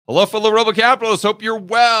Hello, fellow Rebel Capitalists. Hope you're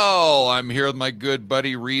well. I'm here with my good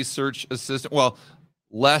buddy, research assistant. Well,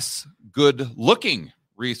 less good-looking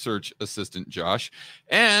research assistant, Josh,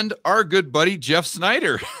 and our good buddy, Jeff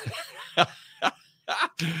Snyder.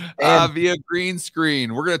 Via green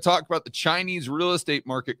screen. We're going to talk about the Chinese real estate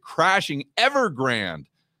market crashing. Evergrande,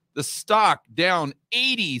 the stock down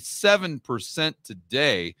 87%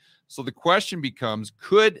 today. So the question becomes,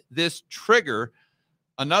 could this trigger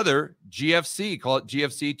another GFC? Call it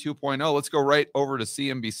GFC 2.0. Let's go right over to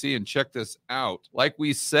CNBC and check this out. Like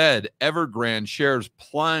we said, Evergrande shares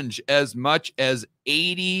plunge as much as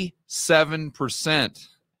 87%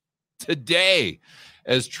 today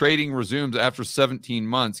as trading resumes after 17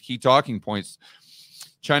 months. Key talking points.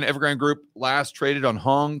 China Evergrande Group last traded on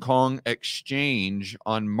Hong Kong Exchange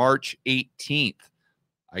on March 18th.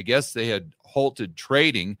 I guess they had halted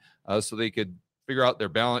trading so they could figure out their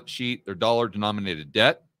balance sheet, their dollar-denominated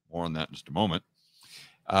debt. More on that in just a moment.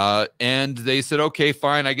 And they said, okay,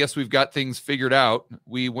 fine, I guess we've got things figured out.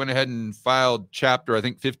 We went ahead and filed Chapter, I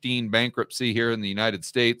think, 15 bankruptcy here in the United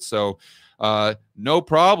States. So no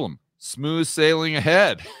problem. Smooth sailing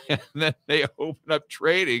ahead. And then they open up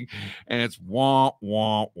trading, and it's down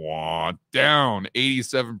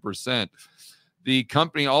 87%. The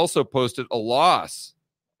company also posted a loss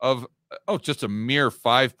of just a mere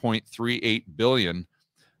 $5.38 billion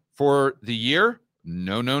for the year.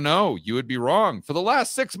 No, you would be wrong. For the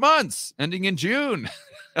last 6 months, ending in June.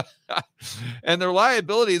 And their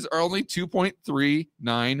liabilities are only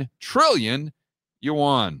 2.39 trillion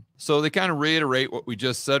yuan. So they kind of reiterate what we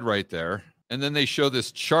just said right there. And then they show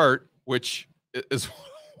this chart, which is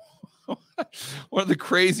one of the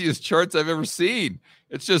craziest charts I've ever seen.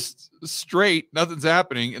 It's just straight, nothing's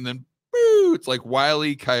happening. And then, boo, it's like Wile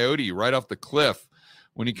E. Coyote right off the cliff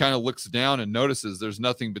when he kind of looks down and notices there's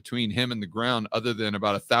nothing between him and the ground other than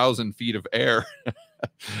about 1,000 feet of air.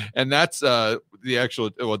 And that's the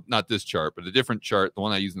actual, well, not this chart, but a different chart, the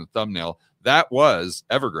one I used in the thumbnail. That was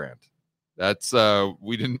Evergrande. That's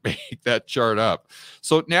we didn't make that chart up.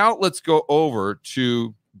 So now let's go over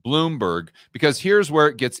to Bloomberg, because here's where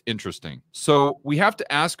it gets interesting. So we have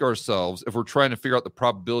to ask ourselves, if we're trying to figure out the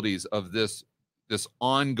probabilities of this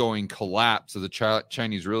ongoing collapse of the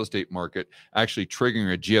Chinese real estate market actually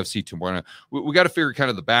triggering a GFC 2.0, we got to figure kind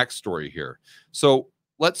of the backstory here. So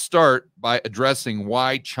let's start by addressing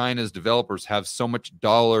why China's developers have so much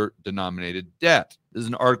dollar-denominated debt. This is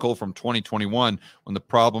an article from 2021 when the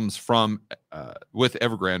problems with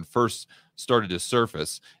Evergrande first started to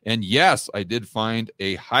surface. And yes, I did find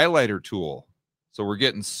a highlighter tool. So we're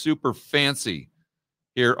getting super fancy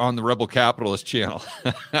here on the Rebel Capitalist channel.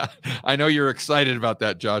 I know you're excited about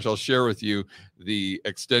that, Josh. I'll share with you the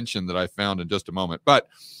extension that I found in just a moment. But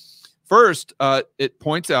first, it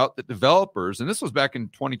points out that developers, and this was back in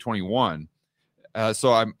 2021,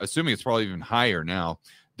 so I'm assuming it's probably even higher now,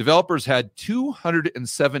 developers had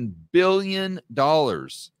 $207 billion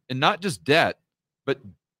in not just debt, but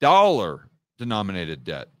dollar-denominated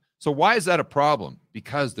debt. So why is that a problem?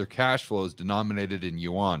 Because their cash flow is denominated in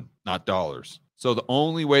yuan, not dollars. So the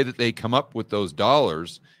only way that they come up with those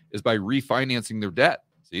dollars is by refinancing their debt.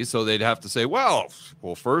 See, so they'd have to say, well,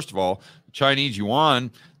 first of all, Chinese yuan,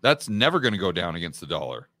 that's never going to go down against the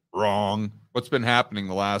dollar. Wrong. What's been happening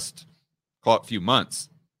the last, call it, few months?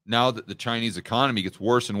 Now that the Chinese economy gets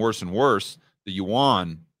worse and worse and worse, the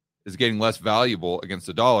yuan is getting less valuable against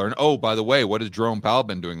the dollar. And oh, by the way, what has Jerome Powell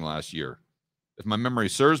been doing last year? If my memory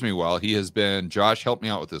serves me well, he has been, Josh, help me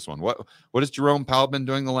out with this one. What has Jerome Powell been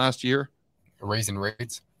doing the last year? Raising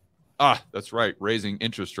rates. Ah, that's right. Raising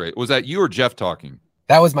interest rate. Was that you or Jeff talking?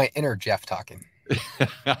 That was my inner Jeff talking.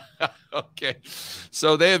 Okay.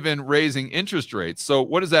 So they have been raising interest rates. So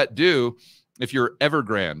what does that do if you're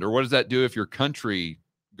Evergrande, or what does that do if you're Country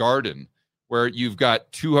Garden, where you've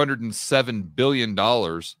got $207 billion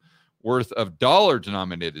worth of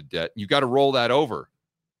dollar-denominated debt? You've got to roll that over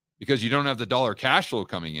because you don't have the dollar cash flow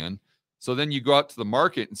coming in. So then you go out to the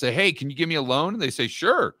market and say, hey, can you give me a loan? And they say,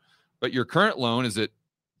 sure. But your current loan is at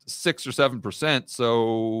 6 or 7%.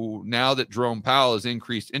 So now that Jerome Powell has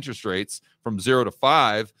increased interest rates from 0 to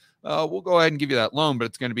 5, we'll go ahead and give you that loan, but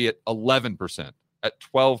it's going to be at 11%, at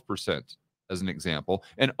 12%, as an example.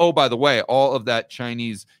 And oh, by the way, all of that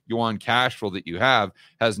Chinese yuan cash flow that you have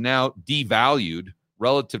has now devalued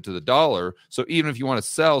relative to the dollar. So even if you want to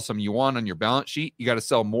sell some yuan on your balance sheet, you got to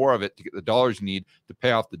sell more of it to get the dollars you need to pay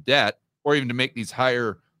off the debt, or even to make these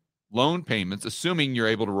higher loan payments, assuming you're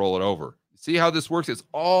able to roll it over. See how this works? It's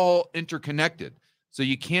all interconnected. So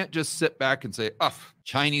you can't just sit back and say,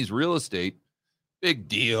 Chinese real estate, big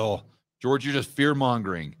deal. George, you're just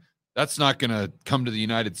fear-mongering. That's not going to come to the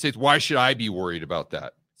United States. Why should I be worried about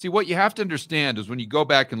that? See, what you have to understand is when you go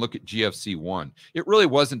back and look at GFC 1, it really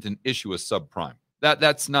wasn't an issue of subprime.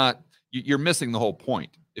 That's not, you're missing the whole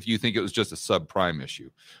point if you think it was just a subprime issue.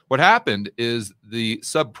 What happened is the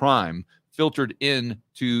subprime filtered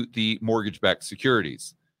into the mortgage-backed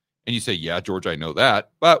securities. And you say, yeah, George, I know that.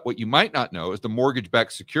 But what you might not know is the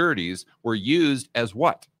mortgage-backed securities were used as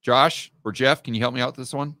what? Josh or Jeff, can you help me out with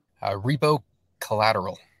this one? Repo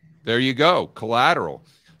collateral. There you go, collateral.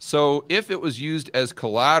 So if it was used as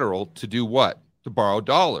collateral to do what? To borrow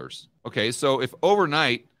dollars. Okay, so if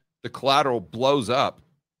overnight the collateral blows up,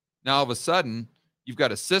 now all of a sudden you've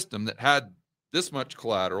got a system that had this much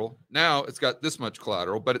collateral. Now it's got this much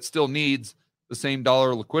collateral, but it still needs the same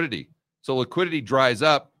dollar liquidity. So liquidity dries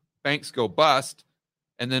up, banks go bust,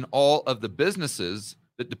 and then all of the businesses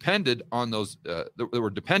that depended on those, that were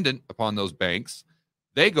dependent upon those banks,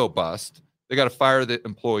 they go bust. They got to fire the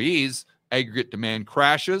employees, aggregate demand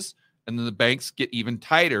crashes, and then the banks get even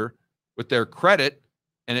tighter with their credit,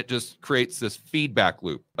 and it just creates this feedback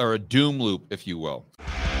loop, or a doom loop, if you will.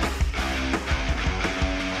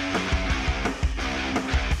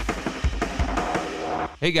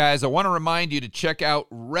 Hey guys, I want to remind you to check out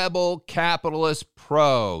Rebel Capitalist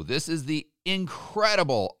Pro. This is the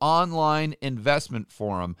incredible online investment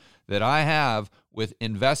forum that I have with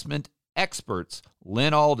investment experts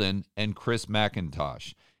Lynn Alden and Chris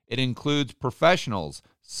McIntosh. It includes professionals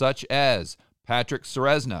such as Patrick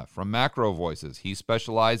Ceresna from Macro Voices. He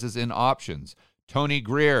specializes in options. Tony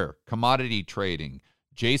Greer, commodity trading.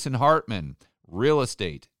 Jason Hartman, real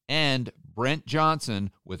estate. And Brent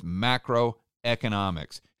Johnson with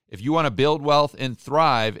macroeconomics. If you want to build wealth and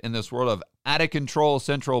thrive in this world of out-of-control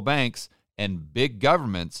central banks and big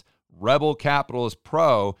governments, Rebel Capitalist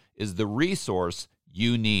Pro is the resource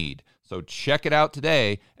you need. So check it out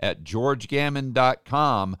today at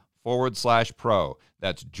georgegammon.com/pro.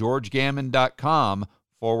 That's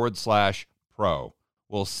georgegammon.com/pro.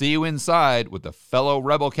 We'll see you inside with the fellow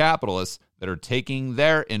rebel capitalists that are taking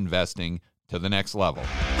their investing to the next level.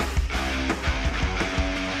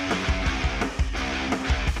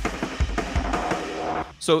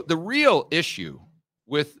 So the real issue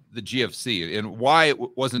with the GFC and why it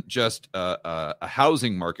wasn't just a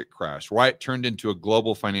housing market crash, why it turned into a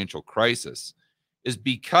global financial crisis, is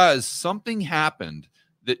because something happened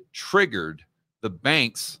that triggered the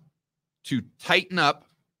banks to tighten up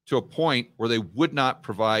to a point where they would not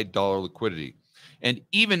provide dollar liquidity. And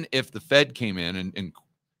even if the Fed came in and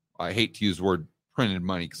I hate to use the word printed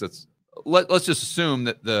money because that's let's just assume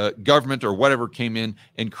that the government or whatever came in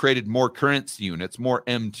and created more currency units, more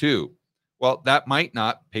M2. Well, that might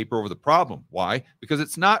not paper over the problem. Why? Because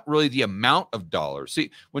it's not really the amount of dollars. See,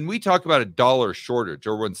 when we talk about a dollar shortage,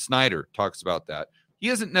 or when Snyder talks about that, he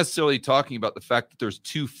isn't necessarily talking about the fact that there's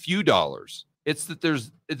too few dollars. It's that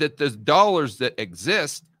there's dollars that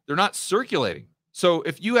exist, they're not circulating. So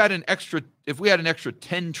if we had an extra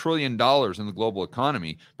 $10 trillion in the global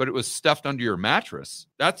economy, but it was stuffed under your mattress,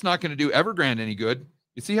 that's not going to do Evergrande any good.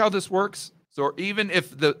 You see how this works? So even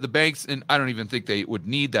if the banks, and I don't even think they would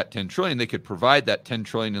need that 10 trillion, they could provide that 10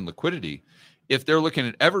 trillion in liquidity. If they're looking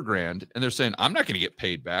at Evergrande and they're saying, I'm not going to get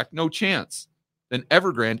paid back, no chance, then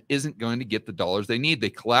Evergrande isn't going to get the dollars they need. They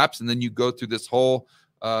collapse, and then you go through this whole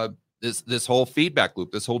this whole feedback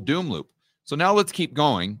loop, this whole doom loop. So now let's keep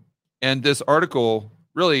going. And this article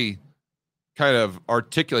really kind of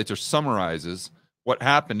articulates or summarizes what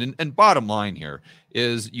happened. And bottom line here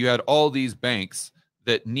is you had all these banks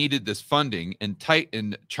that needed this funding, and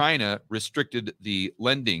China restricted the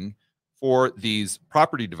lending for these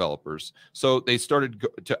property developers. So they started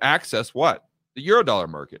to access what? The Eurodollar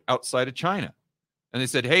market outside of China. And they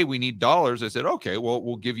said, hey, we need dollars. They said, okay, well,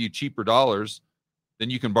 we'll give you cheaper dollars than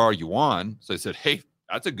you can borrow yuan. So they said, hey,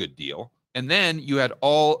 that's a good deal. And then you had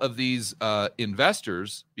all of these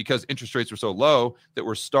investors, because interest rates were so low, that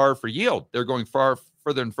were starved for yield. They're going far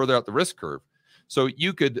further and further out the risk curve. So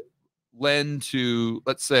you could lend to,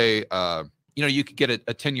 let's say, you could get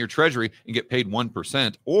a 10-year treasury and get paid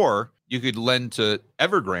 1%, or you could lend to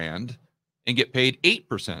Evergrande and get paid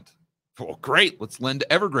 8%. Well, great. Let's lend to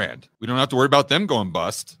Evergrande. We don't have to worry about them going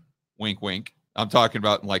bust. Wink, wink. I'm talking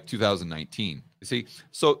about in like 2019. You see?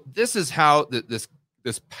 So this is how this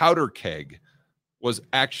powder keg was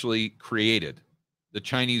actually created, the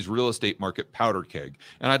Chinese real estate market powder keg.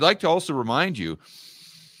 And I'd like to also remind you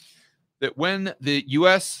that when the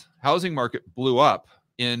U.S. housing market blew up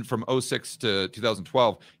from 2006 to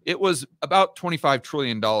 2012, it was about $25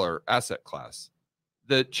 trillion asset class.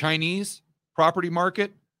 The Chinese property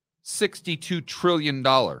market, $62 trillion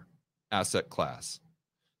asset class.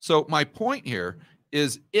 So my point here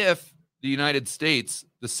is, if the United States,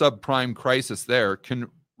 the subprime crisis there, can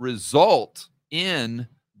result in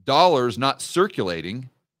dollars not circulating,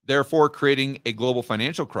 therefore creating a global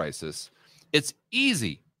financial crisis, it's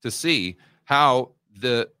easy to see how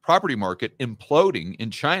the property market imploding in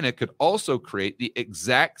China could also create the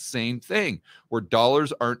exact same thing, where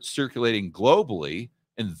dollars aren't circulating globally,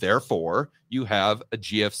 and therefore you have a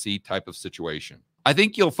GFC type of situation. I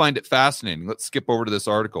think you'll find it fascinating. Let's skip over to this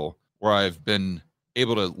article where I've been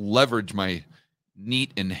able to leverage my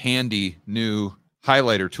neat and handy new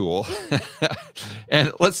highlighter tool.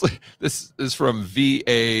 And this is from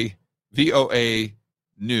VOA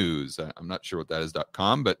News. I'm not sure what that is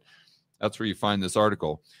 .com, but that's where you find this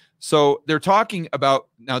article. So they're talking about,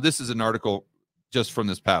 now this is an article just from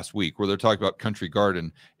this past week where they're talking about Country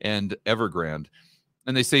Garden and Evergrande.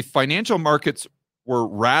 And they say financial markets were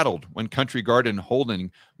rattled when Country Garden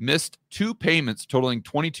Holding missed two payments totaling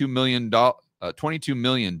 $22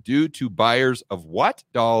 million due to buyers of what?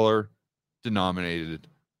 Dollar-denominated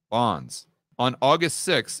bonds. On August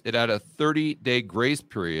 6th, it had a 30-day grace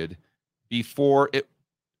period before it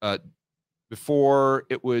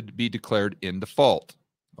would be declared in default.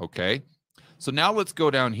 Okay, so now let's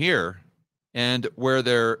go down here and where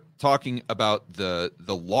they're talking about the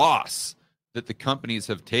loss that the companies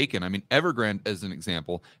have taken. I mean, Evergrande, as an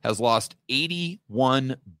example, has lost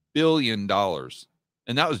 $81 billion.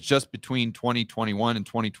 And that was just between 2021 and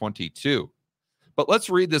 2022. But let's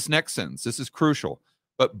read this next sentence. This is crucial.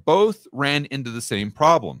 But both ran into the same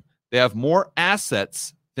problem. They have more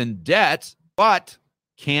assets than debt, but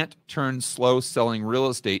can't turn slow selling real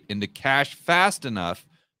estate into cash fast enough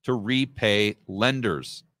to repay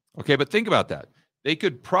lenders. Okay, but think about that. They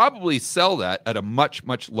could probably sell that at a much,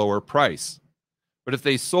 much lower price. But if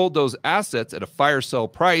they sold those assets at a fire sale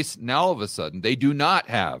price, now all of a sudden they do not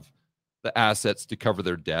have the assets to cover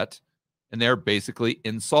their debt, and they're basically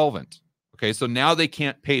insolvent. Okay, so now they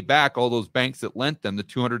can't pay back all those banks that lent them the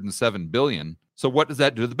 $207 billion. So what does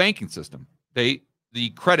that do to the banking system? The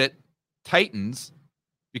credit tightens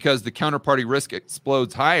because the counterparty risk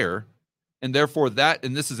explodes higher, and therefore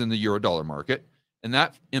and this is in the euro-dollar market, and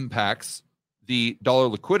that impacts the dollar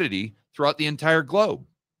liquidity throughout the entire globe,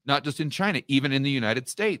 not just in China, even in the United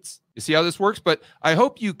States. You see how this works? But I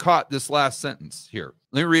hope you caught this last sentence here.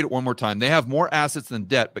 Let me read it one more time. They have more assets than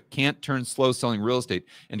debt, but can't turn slow selling real estate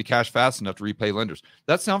into cash fast enough to repay lenders.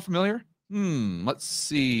 That sound familiar? Let's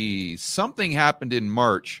see. Something happened in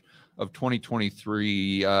March of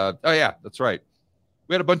 2023. Oh yeah, that's right.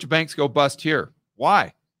 We had a bunch of banks go bust here.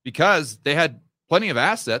 Why? Because they had plenty of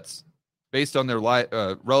assets based on their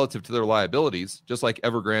relative to their liabilities, just like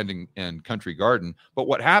Evergrande and Country Garden. But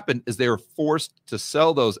what happened is they were forced to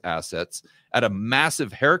sell those assets at a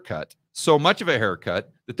massive haircut, so much of a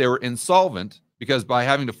haircut that they were insolvent, because by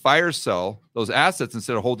having to fire sell those assets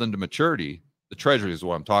instead of hold them to maturity, the treasury is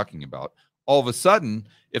what I'm talking about. All of a sudden,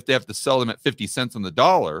 if they have to sell them at 50 cents on the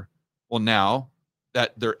dollar, well, now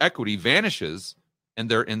that their equity vanishes and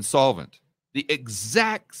they're insolvent. The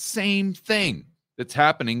exact same thing that's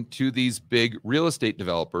happening to these big real estate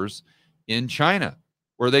developers in China,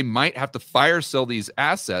 where they might have to fire sell these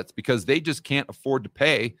assets because they just can't afford to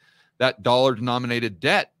pay that dollar-denominated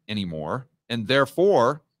debt anymore. And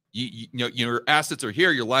therefore, you know, your assets are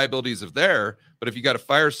here, your liabilities are there, but if you got to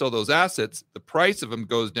fire sell those assets, the price of them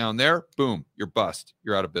goes down there, boom, you're bust,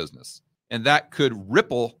 you're out of business. And that could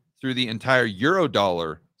ripple through the entire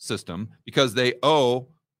euro-dollar system because they owe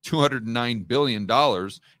 $209 billion,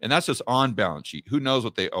 and that's just on balance sheet. Who knows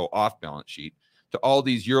what they owe off balance sheet to all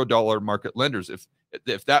these euro-dollar market lenders.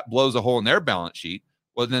 If that blows a hole in their balance sheet,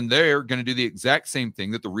 well, then they're going to do the exact same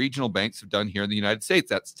thing that the regional banks have done here in the United States.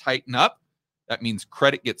 That's tighten up. That means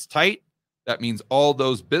credit gets tight. That means all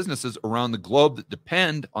those businesses around the globe that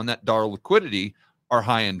depend on that dollar liquidity are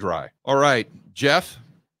high and dry. All right, Jeff,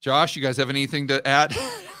 Josh, you guys have anything to add?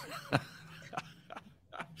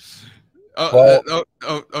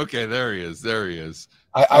 Okay, there he is.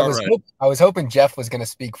 I was hoping Jeff was going to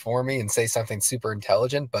speak for me and say something super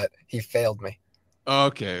intelligent, but he failed me.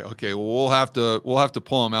 Okay. Well, we'll have to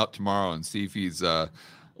pull him out tomorrow and see if he's a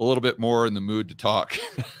little bit more in the mood to talk.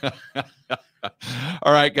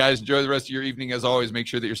 All right, guys, enjoy the rest of your evening. As always, make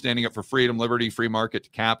sure that you're standing up for freedom, liberty, free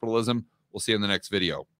market, capitalism. We'll see you in the next video.